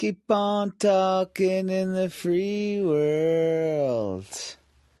Keep on talking in the free world.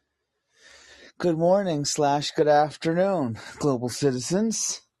 Good morning / good afternoon, global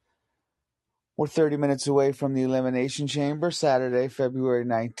citizens. We're 30 minutes away from the Elimination Chamber, Saturday, February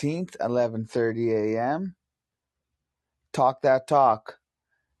 19th, 11:30 a.m. Talk that talk.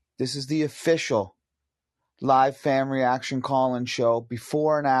 This is the official live fan reaction call-in show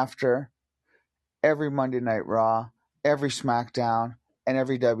before and after every Monday Night Raw, every SmackDown, and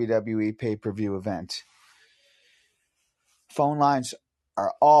every WWE pay-per-view event. Phone lines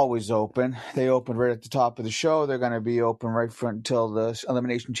are always open. They open right at the top of the show. They're going to be open right front until the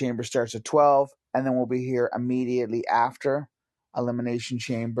Elimination Chamber starts at 12, and then we'll be here immediately after Elimination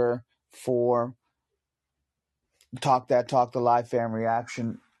Chamber for Talk That Talk, the live fan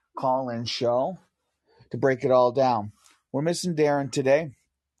reaction call-in show to break it all down. We're missing Darren today.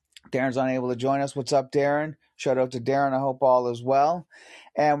 Darren's unable to join us. What's up, Darren? Shout out to Darren. I hope all is well.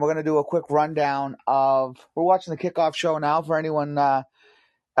 And we're going to do a quick rundown of – we're watching the kickoff show now for anyone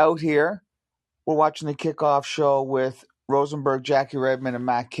out here. We're watching the kickoff show with Rosenberg, Jackie Redmond, and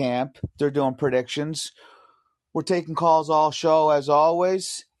Matt Camp. They're doing predictions. We're taking calls all show as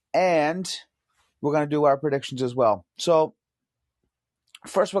always, and we're going to do our predictions as well. So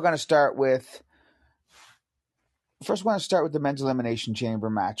first we're going to start with the men's elimination chamber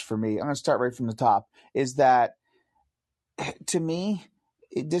match for me. I'm going to start right from the top. Is that, to me,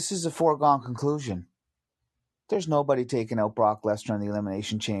 this is a foregone conclusion. There's nobody taking out Brock Lesnar in the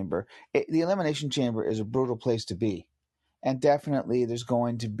Elimination Chamber. The Elimination Chamber is a brutal place to be. And definitely there's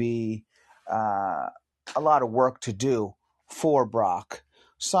going to be a lot of work to do for Brock.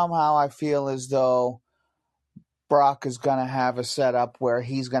 Somehow I feel as though Brock is going to have a setup where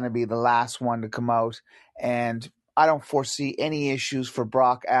he's going to be the last one to come out. And I don't foresee any issues for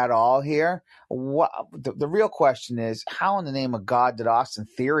Brock at all here. The real question is, how in the name of God did Austin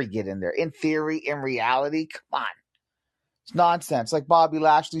Theory get in there? In theory, in reality? Come on. It's nonsense. Like Bobby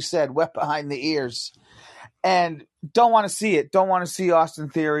Lashley said, wet behind the ears. And don't want to see it. Don't want to see Austin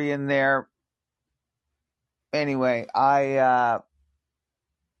Theory in there. Anyway, I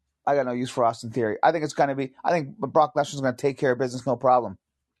got no use for Austin Theory. I think Brock Lesnar's going to take care of business, no problem.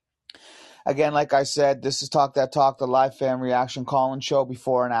 Again, like I said, this is Talk That Talk, the live fan reaction call-in show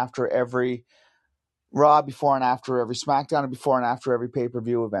before and after every Raw, before and after every SmackDown, and before and after every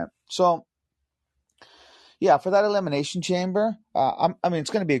pay-per-view event. So, yeah, for that Elimination Chamber,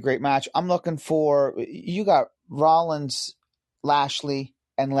 it's going to be a great match. I'm looking for – you got Rollins, Lashley,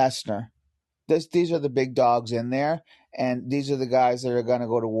 and Lesnar. These are the big dogs in there, and these are the guys that are going to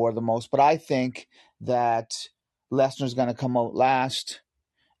go to war the most. But I think that Lesnar's going to come out last.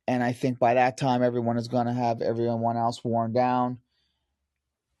 And I think by that time, everyone is going to have everyone else worn down.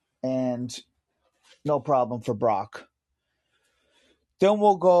 And no problem for Brock. Then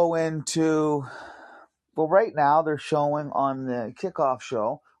we'll go into, right now they're showing on the kickoff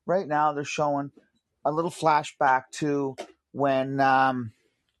show, right now they're showing a little flashback to when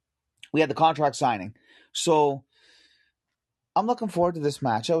we had the contract signing. So I'm looking forward to this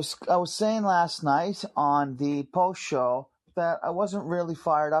match. I was saying last night on the post show that I wasn't really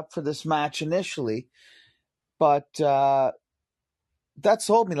fired up for this match initially, but that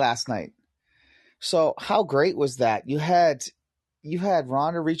sold me last night. So how great was that? You had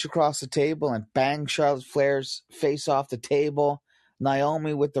Ronda reach across the table and bang Charlotte Flair's face off the table,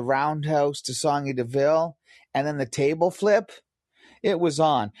 Naomi with the roundhouse to Sonya Deville, and then the table flip. It was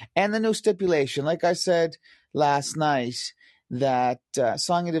on. And the new stipulation, like I said last night, that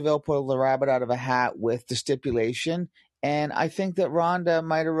Sonya Deville pulled the rabbit out of a hat with the stipulation. And I think that Ronda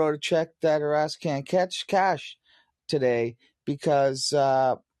might have wrote a check that her ass can't cash today, because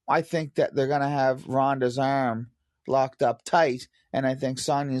I think that they're going to have Ronda's arm locked up tight, and I think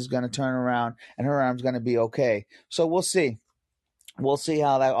Sonya's going to turn around and her arm's going to be okay. So we'll see. We'll see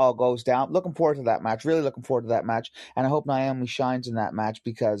how that all goes down. Looking forward to that match. Really looking forward to that match. And I hope Naomi shines in that match,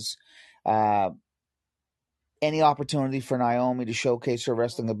 because any opportunity for Naomi to showcase her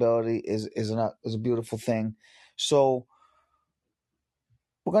wrestling ability is a beautiful thing. So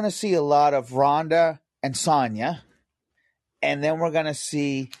we're going to see a lot of Ronda and Sonya. And then we're going to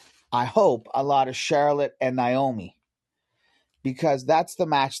see, I hope, a lot of Charlotte and Naomi. Because that's the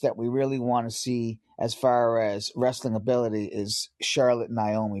match that we really want to see as far as wrestling ability, is Charlotte and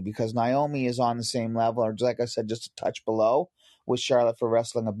Naomi. Because Naomi is on the same level, or like I said, just a touch below with Charlotte for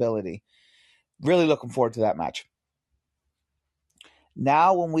wrestling ability. Really looking forward to that match.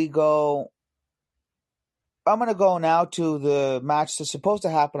 Now when we go, I'm going to go now to the match that's supposed to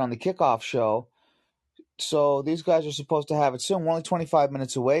happen on the kickoff show. So these guys are supposed to have it soon. We're only 25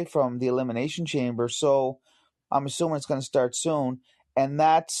 minutes away from the Elimination Chamber, so I'm assuming it's going to start soon. and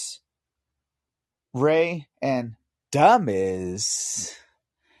that's Rey and The Miz.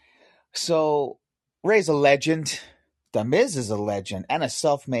 So Rey's a legend. The Miz is a legend and a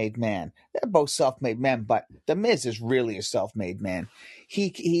self-made man. They're both self-made men, but The Miz is really a self-made man.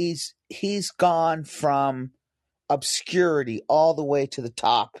 He's gone from obscurity all the way to the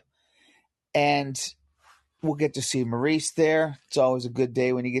top, and we'll get to see Maurice there. It's always a good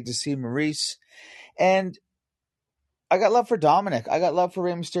day when you get to see Maurice. And I got love for Dominic. I got love for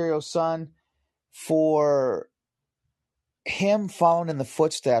Rey Mysterio's son, for him following in the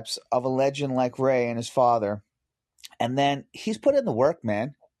footsteps of a legend like Rey and his father. And then he's put in the work,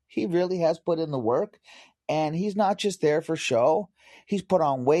 man. He really has put in the work. And he's not just there for show. He's put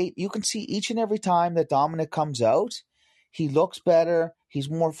on weight. You can see each and every time that Dominic comes out, he looks better. He's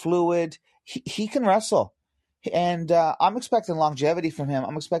more fluid. He can wrestle. And I'm expecting longevity from him.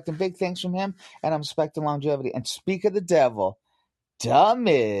 I'm expecting big things from him. And I'm expecting longevity. And speak of the devil, The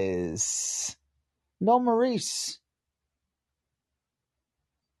Miz. No Maurice.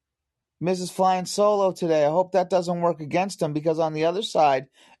 Miz is flying solo today. I hope that doesn't work against him, because on the other side,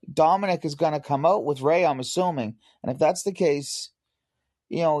 Dominic is going to come out with Rey, I'm assuming. And if that's the case,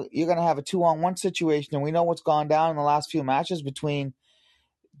 you're going to have a 2-on-1 situation. And we know what's gone down in the last few matches between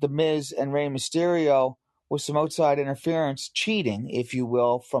The Miz and Rey Mysterio, with some outside interference, cheating, if you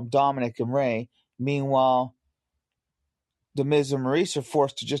will, from Dominic and Rey. Meanwhile, The Miz and Maurice are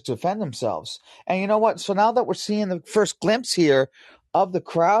forced to just defend themselves. And you know what? So now that we're seeing the first glimpse here of the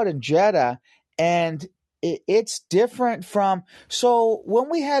crowd in Jeddah, and it's different from, so when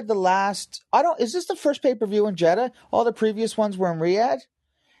we had the last, is this the first pay-per-view in Jeddah? All the previous ones were in Riyadh,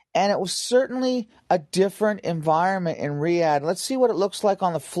 and it was certainly a different environment in Riyadh. Let's see what it looks like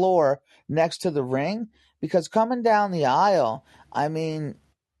on the floor next to the ring, because coming down the aisle, I mean,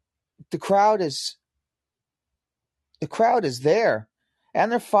 the crowd is there, and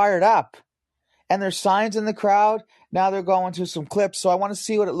they're fired up. And there's signs in the crowd. Now they're going to some clips. So I want to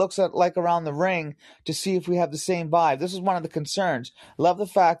see what it looks like around the ring to see if we have the same vibe. This is one of the concerns. Love the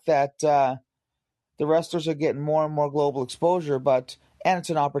fact that the wrestlers are getting more and more global exposure, and it's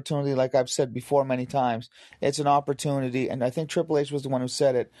an opportunity, like I've said before many times. It's an opportunity, and I think Triple H was the one who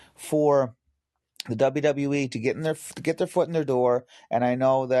said it, for the WWE to get their foot in their door. And I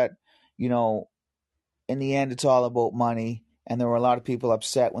know that, in the end, it's all about money. And there were a lot of people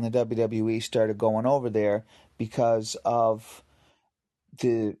upset when the WWE started going over there because of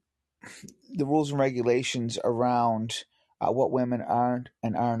the rules and regulations around what women aren't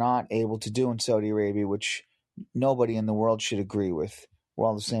and are not able to do in Saudi Arabia, which nobody in the world should agree with. We're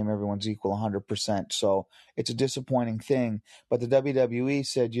all the same. Everyone's equal 100%. So it's a disappointing thing. But the WWE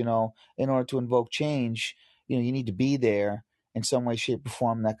said, in order to invoke change, you need to be there in some way, shape, or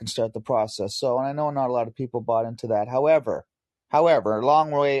form that can start the process. So, and I know not a lot of people bought into that. However, a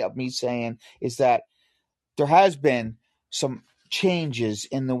long way of me saying is that there has been some changes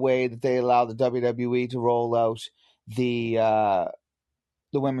in the way that they allow the WWE to roll out the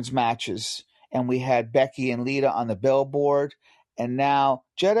women's matches. And we had Becky and Lita on the billboard. And now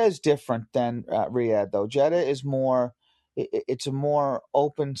Jeddah is different than Riyadh, though. Jeddah is more, it's a more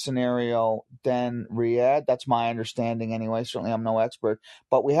open scenario than Riyadh. That's my understanding anyway. Certainly I'm no expert.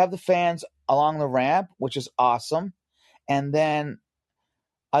 But we have the fans along the ramp, which is awesome. And then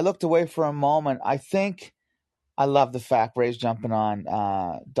I looked away for a moment. I love the fact Rey's jumping on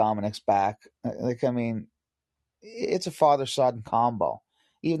Dominic's back. It's a father-son combo.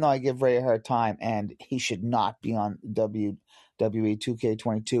 Even though I give Rey a hard time, and he should not be on WWE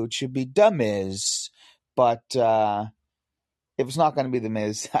 2K22. It should be The Miz. But if it's not going to be The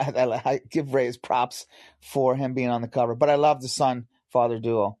Miz, I give Rey his props for him being on the cover. But I love the son-father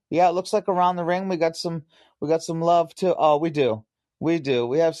duo. Yeah, it looks like around the ring we got some love too. Oh, we do.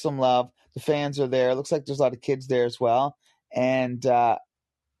 We have some love. The fans are there. It looks like there's a lot of kids there as well. And and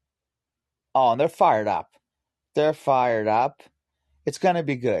they're fired up. It's going to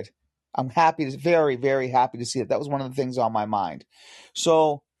be good. I'm very, very happy to see it. That was one of the things on my mind.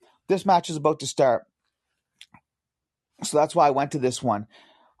 So this match is about to start. So that's why I went to this one.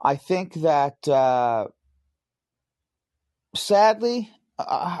 I think that, sadly,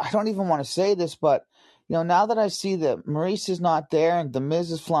 I don't even want to say this, but, now that I see that Maurice is not there and The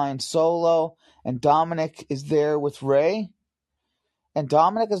Miz is flying solo and Dominic is there with Rey, and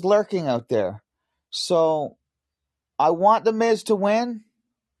Dominic is lurking out there. So I want The Miz to win,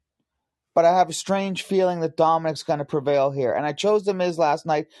 but I have a strange feeling that Dominic's going to prevail here. And I chose The Miz last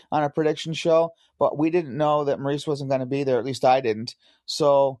night on a prediction show, but we didn't know that Maurice wasn't going to be there. At least I didn't.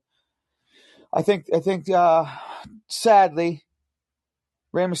 So I think sadly,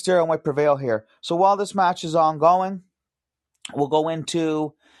 Rey Mysterio might prevail here. So while this match is ongoing, We'll go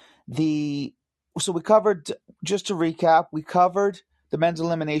into so we covered, just to recap, we covered the men's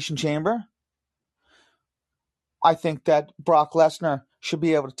elimination chamber. I think that Brock Lesnar should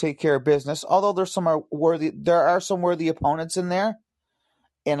be able to take care of business, although there are some worthy opponents in there,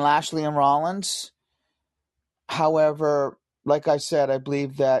 in Lashley and Rollins. However, like I said, I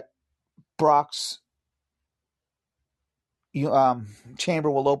believe that Brock's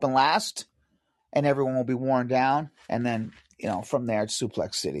chamber will open last, and everyone will be worn down, and then from there it's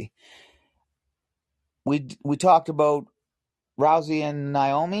Suplex City. We talked about Rousey and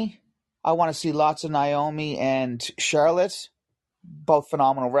Naomi. I want to see lots of Naomi and Charlotte, both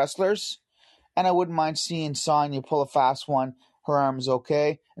phenomenal wrestlers. And I wouldn't mind seeing Sonya pull a fast one. Her arm is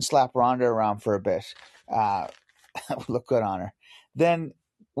okay. And slap Ronda around for a bit. That would look good on her. Then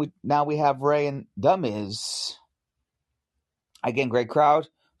we have Rey and The Miz. Again, great crowd.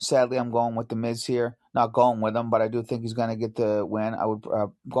 Sadly, I'm going with The Miz here. Not going with him, but I do think he's going to get the win. I would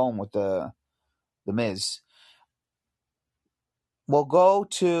going with the Miz. We'll go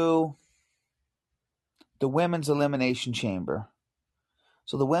to the Women's Elimination Chamber.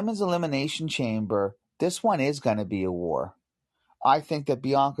 So the Women's Elimination Chamber, this one is going to be a war. I think that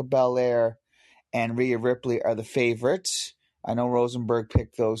Bianca Belair and Rhea Ripley are the favorites. I know Rosenberg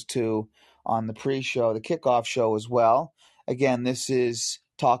picked those two on the pre-show, the kickoff show as well. Again, this is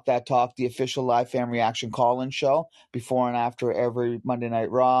Talk That Talk, the official live fan reaction call-in show, before and after every Monday Night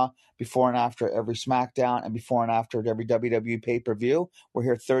Raw, before and after every SmackDown, and before and after every WWE pay-per-view. We're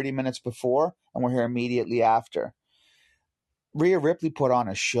here 30 minutes before, and we're here immediately after. Rhea Ripley put on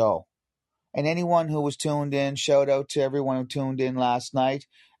a show. And anyone who was tuned in, shout out to everyone who tuned in last night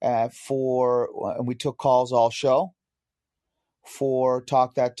and we took calls all show for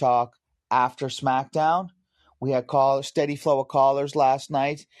Talk That Talk after SmackDown. We had steady flow of callers last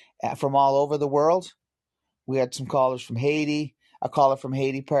night from all over the world. We had some callers from Haiti, a caller from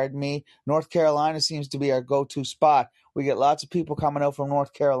Haiti, pardon me. North Carolina seems to be our go-to spot. We get lots of people coming out from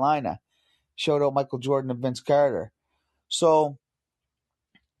North Carolina. Shout out Michael Jordan and Vince Carter. So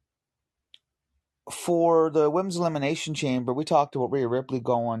for the Women's Elimination Chamber, we talked about Rhea Ripley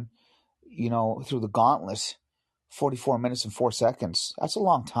going, through the gauntlet, 44 minutes and 4 seconds. That's a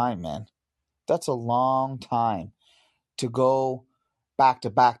long time, man. That's a long time to go back to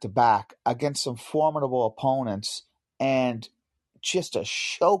back to back against some formidable opponents, and just a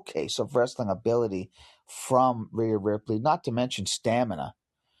showcase of wrestling ability from Rhea Ripley, not to mention stamina.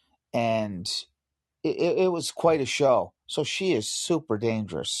 And it was quite a show. So she is super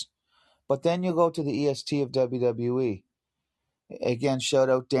dangerous. But then you go to the EST of WWE. Again, shout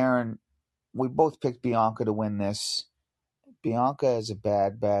out Darren. We both picked Bianca to win this. Bianca is a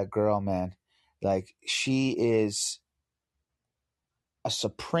bad, bad girl, man. Like, she is a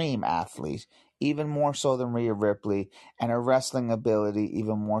supreme athlete, even more so than Rhea Ripley, and her wrestling ability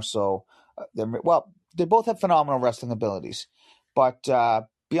even more so than... Well, they both have phenomenal wrestling abilities, but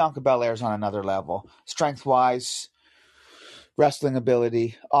Bianca Belair's on another level. Strength-wise, wrestling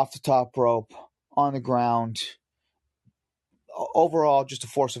ability, off the top rope, on the ground, overall just a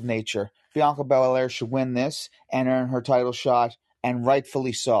force of nature. Bianca Belair should win this and earn her title shot, and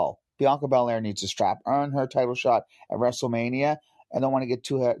rightfully so. Bianca Belair needs a strap. Earn her title shot at WrestleMania. I don't want to get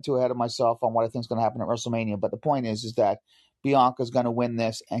too ahead of myself on what I think is going to happen at WrestleMania, but the point is that Bianca's going to win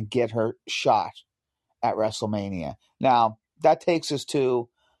this and get her shot at WrestleMania. Now, that takes us to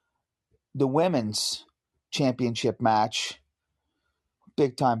the women's championship match.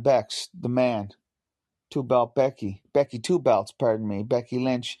 Big time Bex, the man. Two-belt Becky. Becky two belts, pardon me. Becky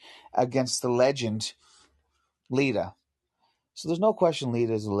Lynch against the legend, Lita. So there's no question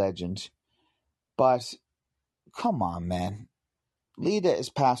Lita is a legend. But, come on, man. Lita is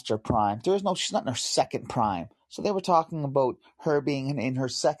past her prime. She's not in her second prime. So they were talking about her being in her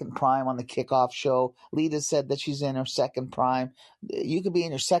second prime on the kickoff show. Lita said that she's in her second prime. You could be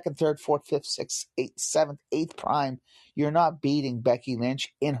in your second, third, fourth, fifth, sixth, eighth, seventh, eighth prime. You're not beating Becky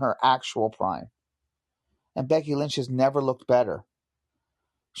Lynch in her actual prime. And Becky Lynch has never looked better.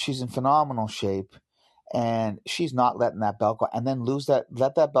 She's in phenomenal shape, and she's not letting that belt go. And then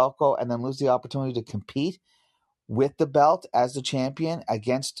let that belt go, and then lose the opportunity to compete with the belt as the champion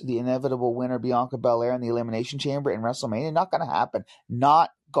against the inevitable winner Bianca Belair in the Elimination Chamber in WrestleMania. Not going to happen.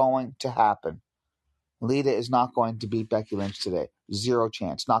 Not going to happen. Lita is not going to beat Becky Lynch today. Zero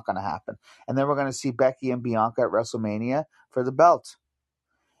chance. Not going to happen. And then we're going to see Becky and Bianca at WrestleMania for the belt.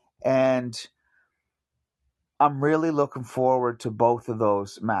 And I'm really looking forward to both of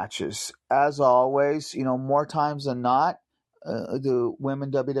those matches. As always, more times than not, the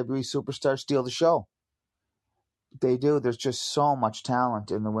women WWE superstars steal the show. They do. There's just so much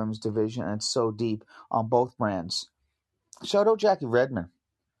talent in the women's division, and it's so deep on both brands. shout out Jackie Redmond.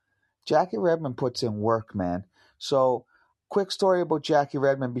 Jackie Redmond puts in work, man. So, quick story about Jackie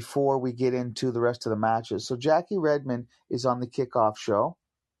Redmond before we get into the rest of the matches. So, Jackie Redmond is on the kickoff show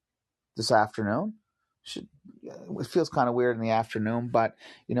this afternoon. It feels kind of weird in the afternoon, but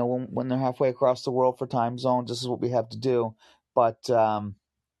when they're halfway across the world for time zones, this is what we have to do. But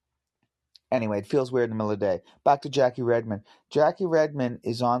anyway, it feels weird in the middle of the day. Back to Jackie Redmond. Jackie Redmond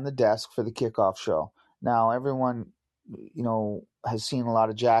is on the desk for the kickoff show. Now, everyone, has seen a lot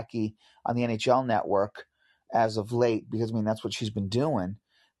of Jackie on the NHL network as of late because, that's what she's been doing.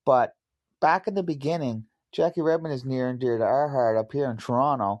 But back in the beginning, Jackie Redmond is near and dear to our heart up here in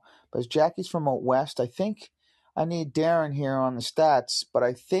Toronto. But as Jackie's from out west, I think I need Darren here on the stats, but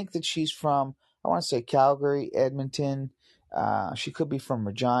I think that she's from, I want to say Calgary, Edmonton. She could be from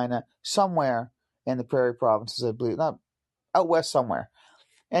Regina, somewhere in the Prairie Provinces, I believe. Not out west somewhere.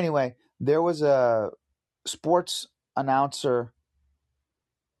 Anyway, there was a sports announcer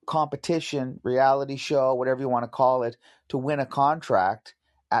competition, reality show, whatever you want to call it, to win a contract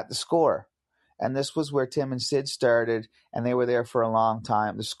at the Score. And this was where Tim and Sid started, and they were there for a long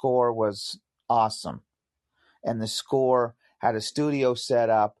time. The Score was awesome. And the Score had a studio set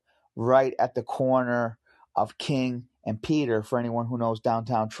up right at the corner of King and Peter, for anyone who knows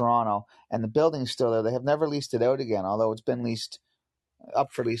downtown Toronto. And the building is still there. They have never leased it out again, although it's been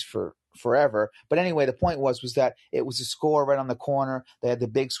up for lease for forever. But anyway, the point was that it was a Score right on the corner. They had the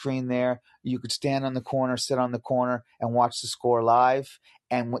big screen there. You could stand on the corner, sit on the corner, and watch the Score live.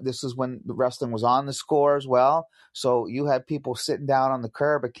 And this is when the wrestling was on the Score as well. So you had people sitting down on the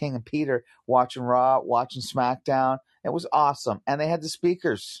curb at King and Peter watching Raw, watching SmackDown. It was awesome. And they had the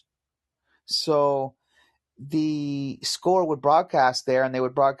speakers. So the Score would broadcast there, and they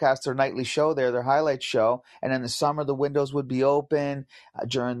would broadcast their nightly show there, their highlight show. And in the summer, the windows would be open.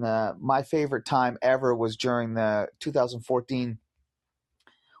 My favorite time ever was during the 2014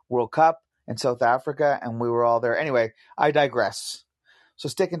 World Cup in South Africa, and we were all there. Anyway, I digress. So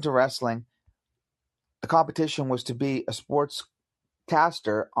sticking to wrestling, the competition was to be a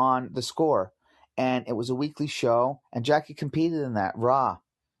sportscaster on the Score, and it was a weekly show, and Jackie competed in that, Raw.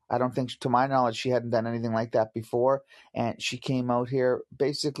 I don't think, to my knowledge, she hadn't done anything like that before. And she came out here,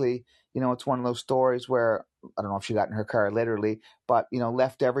 basically, it's one of those stories where, I don't know if she got in her car literally, but,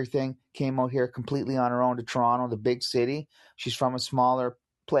 left everything, came out here completely on her own to Toronto, the big city. She's from a smaller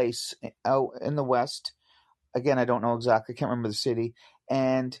place out in the West. Again, I don't know exactly. I can't remember the city.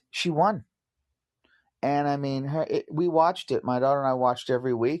 And she won. And we watched it. My daughter and I watched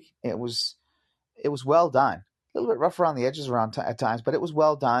every week. It was well done. A little bit rough around the edges at times, but it was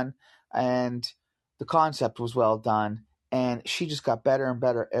well done, and the concept was well done, and she just got better and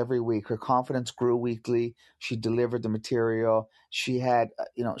better every week. Her confidence grew weekly. She delivered the material. She had,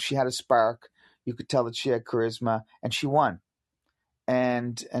 she had a spark. You could tell that she had charisma, and she won.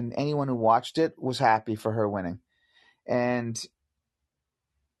 And anyone who watched it was happy for her winning. And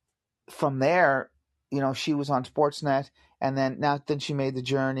from there, she was on Sportsnet, and then she made the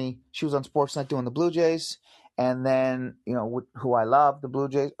journey. She was on Sportsnet doing the Blue Jays. And then, who I love, the Blue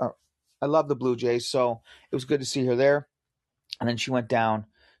Jays. I love the Blue Jays, so it was good to see her there. And then she went down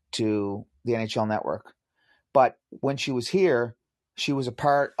to the NHL Network. But when she was here, she was a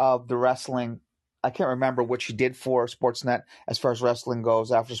part of the wrestling. I can't remember what she did for Sportsnet as far as wrestling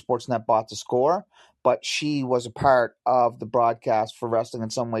goes after Sportsnet bought the Score, but she was a part of the broadcast for wrestling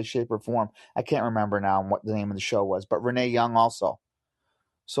in some way, shape, or form. I can't remember now what the name of the show was, but Renee Young also.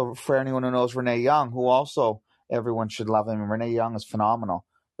 So for anyone who knows Renee Young, who also everyone should love him, and Renee Young is phenomenal.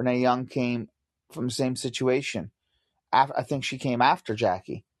 Renee Young came from the same situation. I think she came after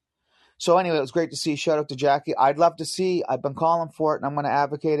Jackie. So anyway, it was great to see. Shout out to Jackie. I'd love to see. I've been calling for it, and I'm going to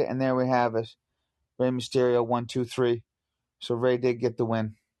advocate it. And there we have it. Rey Mysterio, 1, 2, 3. So Rey did get the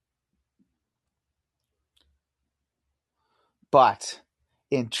win. But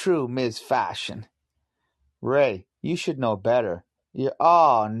in true Miz fashion, Rey, you should know better.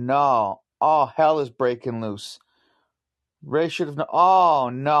 Oh, no. Oh, hell is breaking loose. Rey should have known. Oh,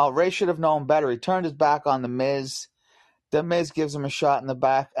 no. Rey should have known better. He turned his back on The Miz. The Miz gives him a shot in the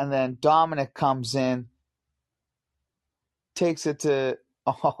back, and then Dominic comes in, takes it to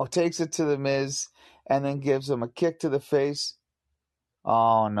The Miz, and then gives him a kick to the face.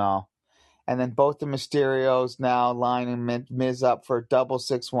 Oh, no. And then both the Mysterios now lining Miz up for double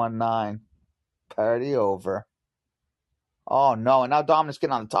 619. Party over. Oh, no. And now Dominic's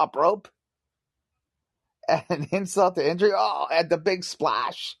getting on the top rope. And insult to injury. Oh, and the big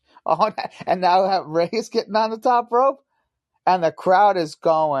splash. Oh, and now Rey is getting on the top rope. And the crowd is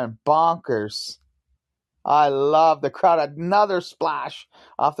going bonkers. I love the crowd. Another splash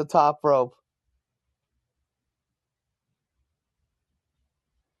off the top rope.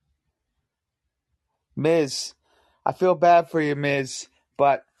 Miz, I feel bad for you, Miz,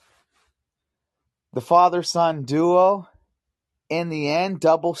 but the father-son duo, in the end,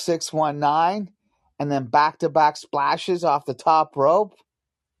 double 619, and then back-to-back splashes off the top rope.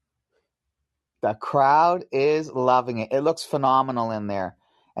 The crowd is loving it. It looks phenomenal in there.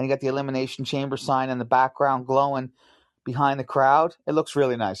 And you got the Elimination Chamber sign in the background glowing behind the crowd. It looks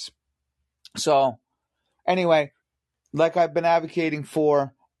really nice. So, anyway, like I've been advocating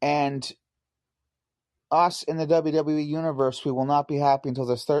for, and us in the WWE universe, we will not be happy until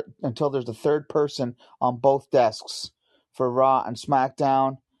there's a third person on both desks for Raw and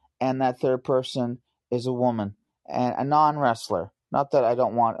SmackDown, and that third person is a woman and a non-wrestler. Not that I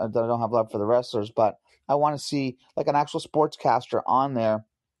don't have love for the wrestlers, but I want to see like an actual sportscaster on there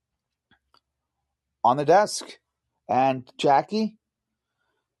on the desk. And Jackie,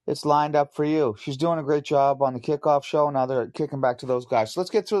 it's lined up for you. She's doing a great job on the kickoff show. Now they're kicking back to those guys. So let's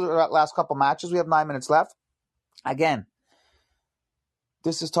get through the last couple matches. We have 9 minutes left. Again,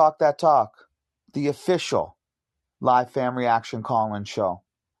 this is Talk That Talk, the official live fan reaction call-in show.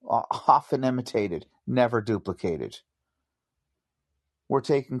 Often imitated, never duplicated. We're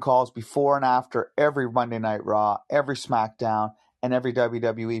taking calls before and after every Monday Night Raw, every SmackDown, and every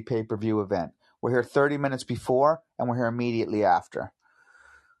WWE pay-per-view event. We're here 30 minutes before, and we're here immediately after.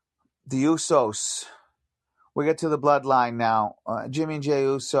 The Usos. We get to the bloodline now. Jimmy and Jey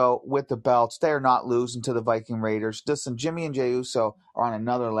Uso with the belts. They are not losing to the Viking Raiders. Listen, Jimmy and Jey Uso are on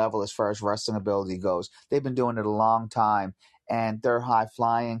another level as far as wrestling ability goes. They've been doing it a long time, and they're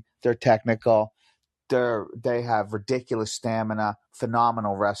high-flying. They're technical. They have ridiculous stamina,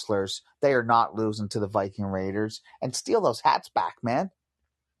 phenomenal wrestlers. They are not losing to the Viking Raiders. And steal those hats back, man.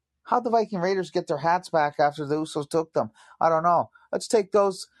 How'd the Viking Raiders get their hats back after the Usos took them? I don't know. Let's take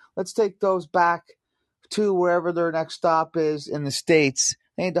those back to wherever their next stop is in the States.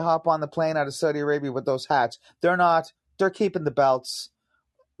 They need to hop on the plane out of Saudi Arabia with those hats. They're keeping the belts.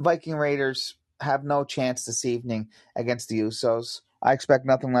 Viking Raiders have no chance this evening against the Usos. I expect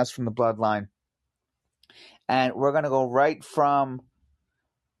nothing less from the bloodline. And we're going to go right from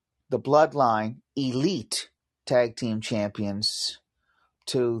the bloodline elite tag team champions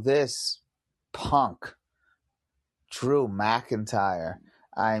to this punk, Drew McIntyre.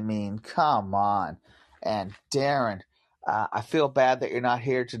 I mean, come on. And Darren, I feel bad that you're not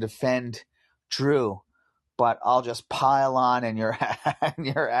here to defend Drew, but I'll just pile on in your in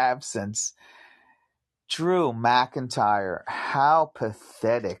your absence. Drew McIntyre, how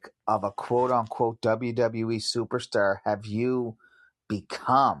pathetic of a quote-unquote WWE superstar have you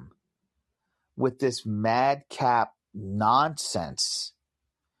become with this madcap nonsense?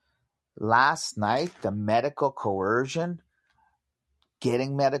 Last night, the medical coercion,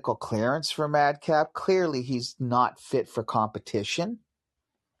 getting medical clearance for Madcap. Clearly, he's not fit for competition.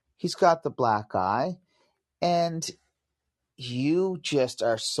 He's got the black eye. And you just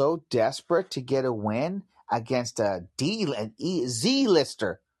are so desperate to get a win against a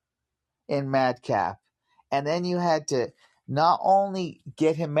Z-lister in Madcap. And then you had to not only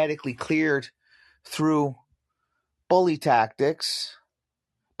get him medically cleared through bully tactics,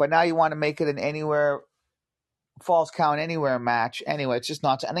 but now you want to make it an anywhere false count anywhere match. Anyway, it's just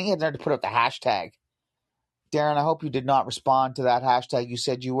not. I think you had to put out the hashtag. Darren, I hope you did not respond to that hashtag. You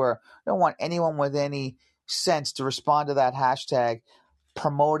said you were. I don't want anyone with any sense to respond to that hashtag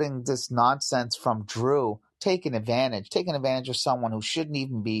promoting this nonsense from Drew. Taking advantage of someone who shouldn't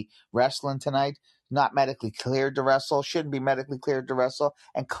even be wrestling tonight, not medically cleared to wrestle, shouldn't be medically cleared to wrestle,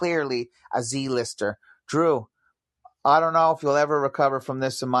 and clearly a Z-lister. Drew, I don't know if you'll ever recover from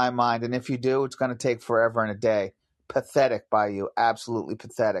this in my mind, and if you do, it's going to take forever and a day. Pathetic by you. Absolutely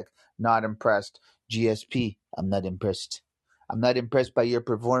pathetic. Not impressed. GSP, I'm not impressed. I'm not impressed by your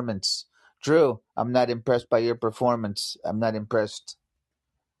performance. Drew, I'm not impressed by your performance. I'm not impressed.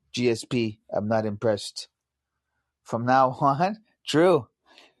 GSP, I'm not impressed. From now on, Drew,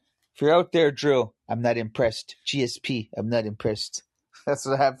 if you're out there, Drew, I'm not impressed. GSP, I'm not impressed. That's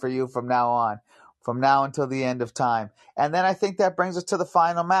what I have for you from now on. From now until the end of time. And then I think that brings us to the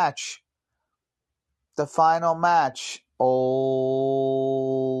final match. The final match. Goldberg.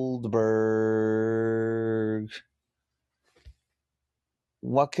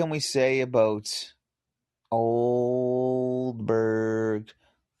 What can we say about Goldberg?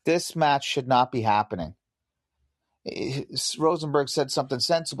 This match should not be happening. Rosenberg said something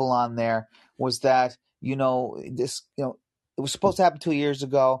sensible on there, was that, it was supposed to happen 2 years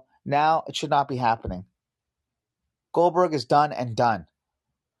ago. Now it should not be happening. Goldberg is done and done.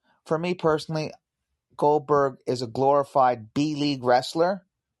 For me personally, Goldberg is a glorified B-League wrestler.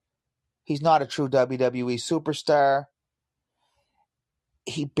 He's not a true WWE superstar.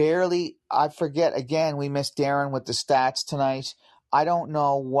 he barely, I forget, again, we missed Darren with the stats tonight. I don't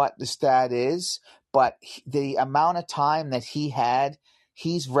know what the stat is, but the amount of time that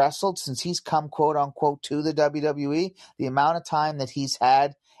he's wrestled since he's come, quote unquote, to the WWE, the amount of time that he's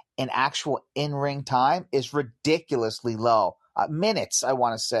had in actual in-ring time is ridiculously low. Minutes, I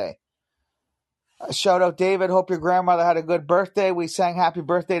want to say. Shout out, David. Hope your grandmother had a good birthday. We sang happy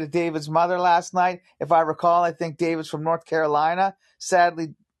birthday to David's mother last night. If I recall, I think David's from North Carolina.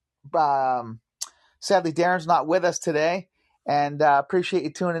 Sadly, Darren's not with us today. And appreciate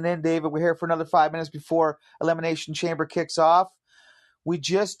you tuning in, David. We're here for another 5 minutes before Elimination Chamber kicks off. We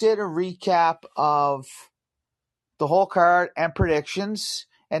just did a recap of the whole card and predictions.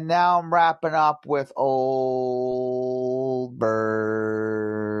 And now I'm wrapping up with Oldberg.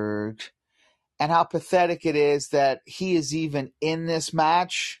 And how pathetic it is that he is even in this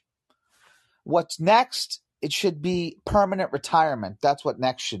match. What's next? It should be permanent retirement. That's what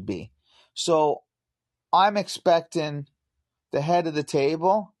next should be. So I'm expecting the head of the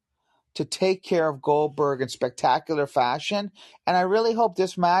table to take care of Goldberg in spectacular fashion. And I really hope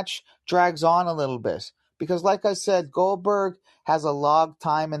this match drags on a little bit. Because like I said, Goldberg has a log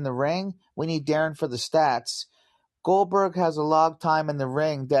time in the ring. We need Darren for the stats. Goldberg has a log time in the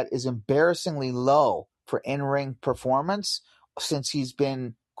ring that is embarrassingly low for in-ring performance since he's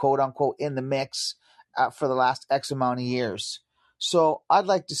been, quote-unquote, in the mix for the last X amount of years. So I'd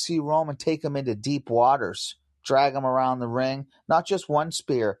like to see Roman take him into deep waters, drag him around the ring, not just one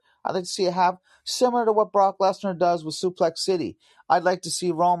spear. I'd like to see it have similar to what Brock Lesnar does with Suplex City. I'd like to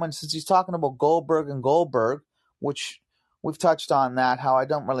see Roman, since he's talking about Goldberg and Goldberg, which we've touched on that, how I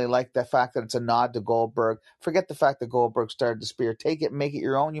don't really like the fact that it's a nod to Goldberg. Forget the fact that Goldberg started the spear. Take it and make it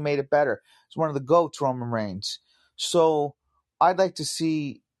your own. You made it better. It's one of the GOATs, Roman Reigns. So I'd like to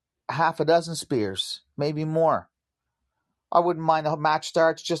see half a dozen spears, maybe more. I wouldn't mind the match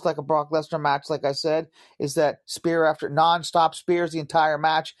starts just like a Brock Lesnar match, like I said, is that spear after non-stop spears the entire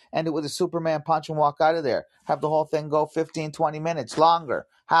match, end it with a Superman punch and walk out of there. Have the whole thing go 15, 20 minutes, longer,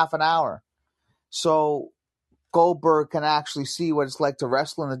 half an hour. So Goldberg can actually see what it's like to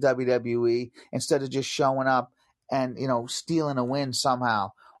wrestle in the WWE instead of just showing up and, stealing a win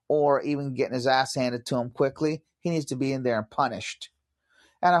somehow or even getting his ass handed to him quickly. He needs to be in there and punished.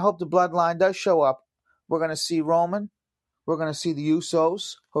 And I hope the Bloodline does show up. We're going to see Roman. We're going to see the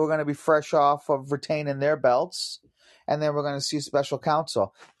Usos, who are going to be fresh off of retaining their belts. And then we're going to see Special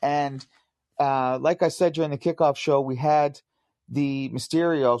Counsel. And like I said during the kickoff show, we had the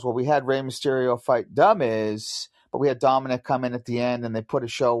Mysterios. Well, we had Rey Mysterio fight The Miz, but we had Dominic come in at the end, and they put a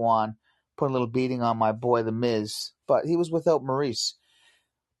show on, put a little beating on my boy, The Miz. But he was without Maurice.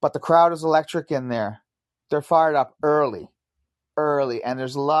 But the crowd is electric in there. They're fired up early. And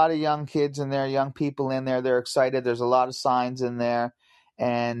there's a lot of young kids in there, young people in there. They're excited. There's a lot of signs in there.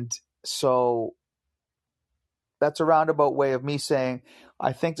 And so that's a roundabout way of me saying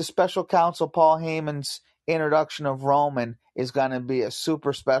I think the Special Counsel, Paul Heyman's introduction of Roman, is going to be a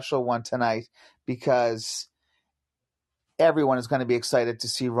super special one tonight because everyone is going to be excited to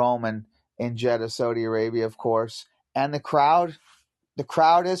see Roman in Jeddah, Saudi Arabia, of course. And the crowd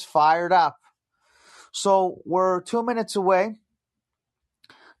is fired up. So we're 2 minutes away.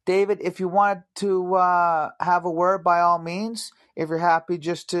 David, if you wanted to have a word, by all means. If you're happy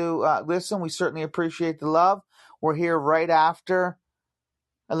just to listen, we certainly appreciate the love. We're here right after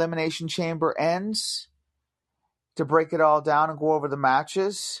Elimination Chamber ends to break it all down and go over the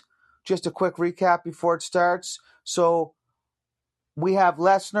matches. Just a quick recap before it starts. So we have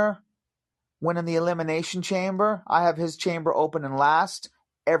Lesnar winning the Elimination Chamber. I have his chamber opening last.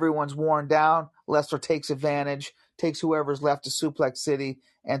 Everyone's worn down. Lesnar takes advantage, takes whoever's left to Suplex City,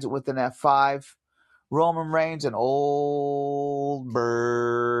 ends it with an F5. Roman Reigns and Oldberg.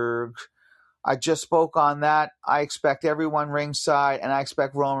 I just spoke on that. I expect everyone ringside, and I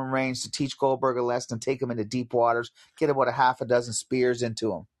expect Roman Reigns to teach Goldberg a lesson and take him into deep waters, get about a half a dozen spears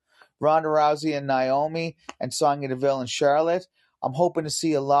into him. Ronda Rousey and Naomi and Sonya Deville and Charlotte. I'm hoping to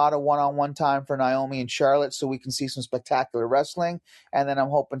see a lot of one-on-one time for Naomi and Charlotte so we can see some spectacular wrestling. And then I'm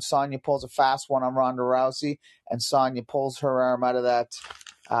hoping Sonya pulls a fast one on Ronda Rousey and Sonya pulls her arm out of that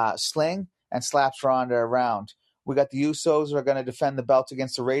sling and slaps Ronda around. We got the Usos who are going to defend the belts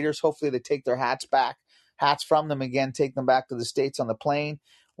against the Raiders. Hopefully they take their hats from them again, take them back to the States on the plane.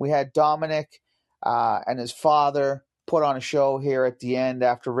 We had Dominic and his father put on a show here at the end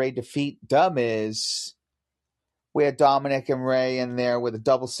after Rey defeat The Miz. We had Dominic and Rey in there with a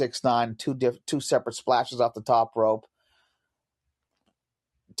double 6'9", two separate splashes off the top rope.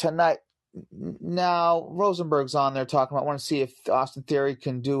 Tonight, now Rosenberg's on there talking about, I want to see if Austin Theory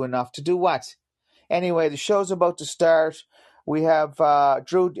can do enough. To do what? Anyway, the show's about to start. We have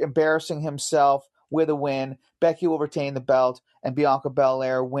Drew embarrassing himself with a win. Becky will retain the belt, and Bianca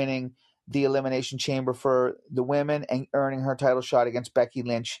Belair winning the Elimination Chamber for the women and earning her title shot against Becky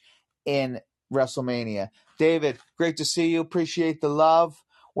Lynch in WrestleMania. David, great to see you. Appreciate the love.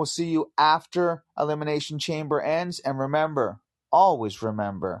 We'll see you after Elimination Chamber ends. And remember, always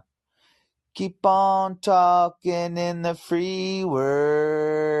remember, keep on talking in the free world.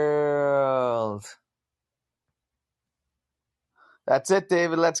 That's it,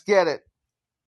 David. Let's get it.